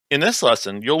In this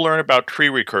lesson, you'll learn about tree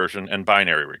recursion and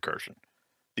binary recursion.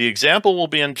 The example will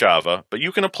be in Java, but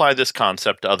you can apply this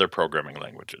concept to other programming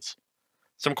languages.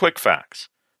 Some quick facts.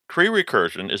 Tree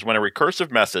recursion is when a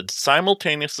recursive method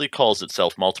simultaneously calls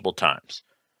itself multiple times.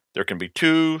 There can be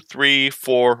 2, 3,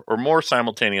 4, or more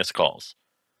simultaneous calls.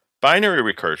 Binary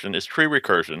recursion is tree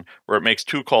recursion where it makes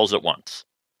 2 calls at once.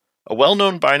 A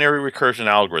well-known binary recursion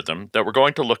algorithm that we're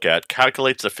going to look at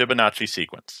calculates the Fibonacci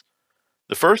sequence.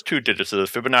 The first 2 digits of the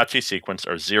Fibonacci sequence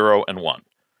are 0 and 1.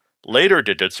 Later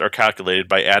digits are calculated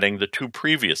by adding the 2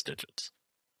 previous digits.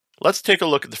 Let's take a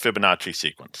look at the Fibonacci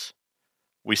sequence.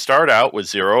 We start out with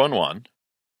 0 and 1.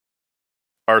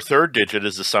 Our third digit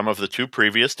is the sum of the 2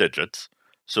 previous digits,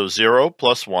 so 0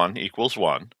 plus 1 equals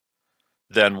 1.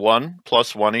 Then 1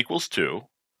 plus 1 equals 2.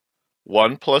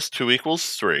 1 plus 2 equals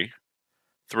 3.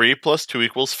 3 plus 2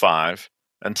 equals 5,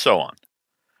 and so on.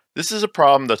 This is a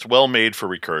problem that's well made for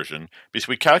recursion because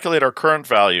we calculate our current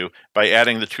value by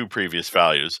adding the 2 previous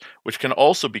values, which can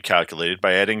also be calculated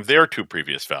by adding their 2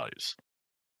 previous values.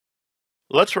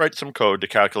 Let's write some code to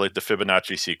calculate the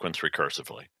Fibonacci sequence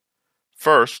recursively.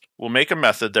 First, we'll make a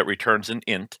method that returns an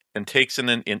int and takes in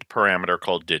an int parameter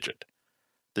called digit.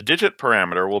 The digit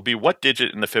parameter will be what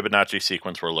digit in the Fibonacci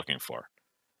sequence we're looking for.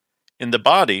 In the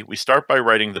body, we start by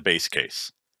writing the base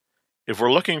case. If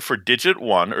we're looking for digit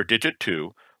 1 or digit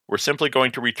 2, we're simply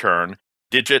going to return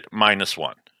digit minus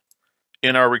 1.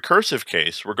 In our recursive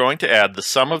case, we're going to add the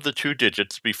sum of the 2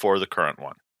 digits before the current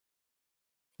one.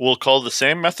 We'll call the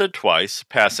same method twice,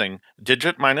 passing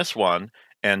digit minus 1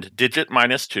 and digit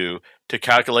minus 2 to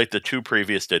calculate the 2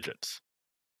 previous digits.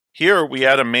 Here we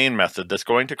add a main method that's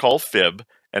going to call fib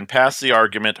and pass the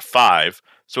argument 5,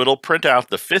 so it'll print out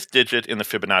the 5th digit in the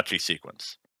Fibonacci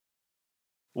sequence.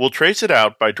 We'll trace it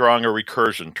out by drawing a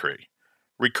recursion tree.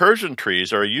 Recursion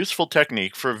trees are a useful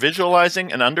technique for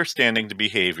visualizing and understanding the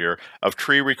behavior of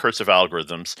tree recursive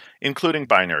algorithms, including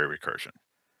binary recursion.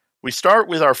 We start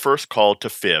with our first call to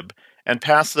fib and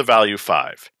pass the value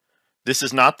 5. This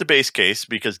is not the base case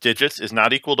because digits is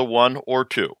not equal to 1 or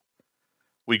 2.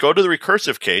 We go to the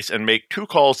recursive case and make 2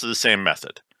 calls to the same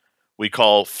method. We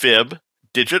call fib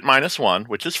digit minus 1,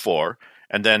 which is 4,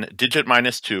 and then digit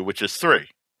minus 2, which is 3.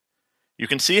 You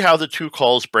can see how the 2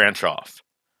 calls branch off.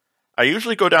 I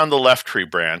usually go down the left tree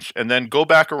branch and then go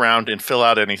back around and fill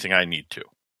out anything I need to.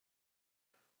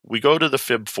 We go to the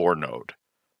fib4 node.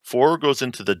 4 goes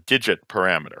into the digit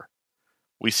parameter.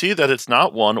 We see that it's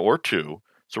not 1 or 2,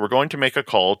 so we're going to make a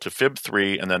call to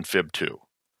fib3 and then fib2.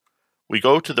 We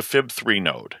go to the fib3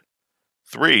 node.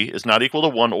 3 is not equal to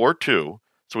 1 or 2,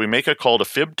 so we make a call to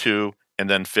fib2 and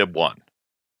then fib1.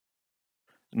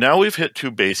 Now we've hit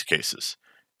 2 base cases.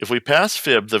 If we pass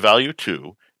fib the value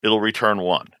 2, it'll return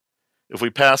 1. If we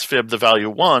pass fib the value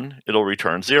 1, it'll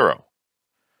return 0.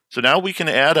 So now we can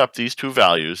add up these 2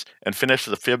 values and finish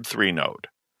the fib3 node.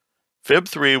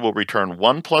 Fib3 will return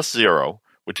 1 plus 0,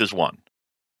 which is 1.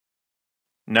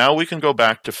 Now we can go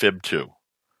back to fib2.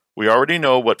 We already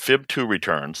know what fib2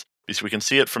 returns because we can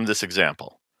see it from this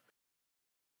example.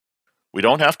 We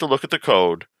don't have to look at the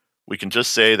code. We can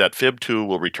just say that fib2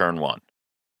 will return 1.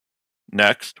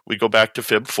 Next, we go back to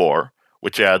fib4,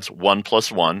 which adds 1 plus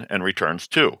 1 and returns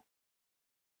 2.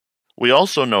 We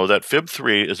also know that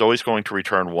fib3 is always going to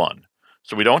return 1,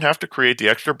 so we don't have to create the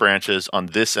extra branches on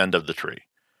this end of the tree.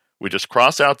 We just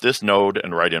cross out this node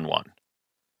and write in 1.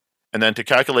 And then to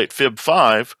calculate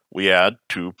fib5, we add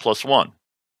 2 plus 1.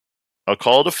 A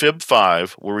call to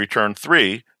fib5 will return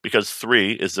 3 because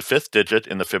 3 is the 5th digit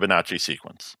in the Fibonacci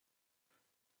sequence.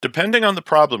 Depending on the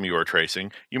problem you are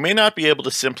tracing, you may not be able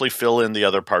to simply fill in the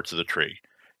other parts of the tree.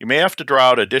 You may have to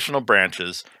draw out additional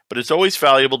branches, but it's always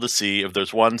valuable to see if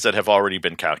there's ones that have already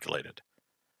been calculated.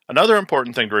 Another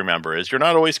important thing to remember is you're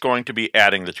not always going to be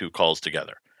adding the 2 calls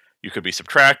together. You could be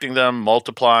subtracting them,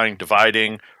 multiplying,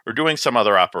 dividing, or doing some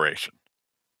other operation.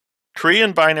 Tree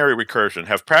and binary recursion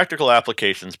have practical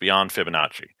applications beyond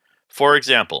Fibonacci. For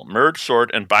example, merge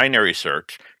sort and binary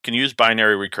search can use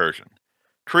binary recursion.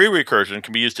 Tree recursion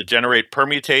can be used to generate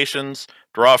permutations,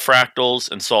 draw fractals,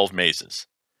 and solve mazes.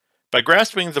 By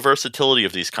grasping the versatility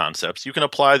of these concepts, you can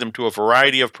apply them to a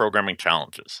variety of programming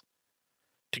challenges.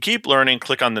 To keep learning,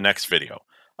 click on the next video.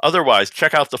 Otherwise,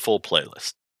 check out the full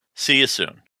playlist. See you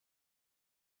soon.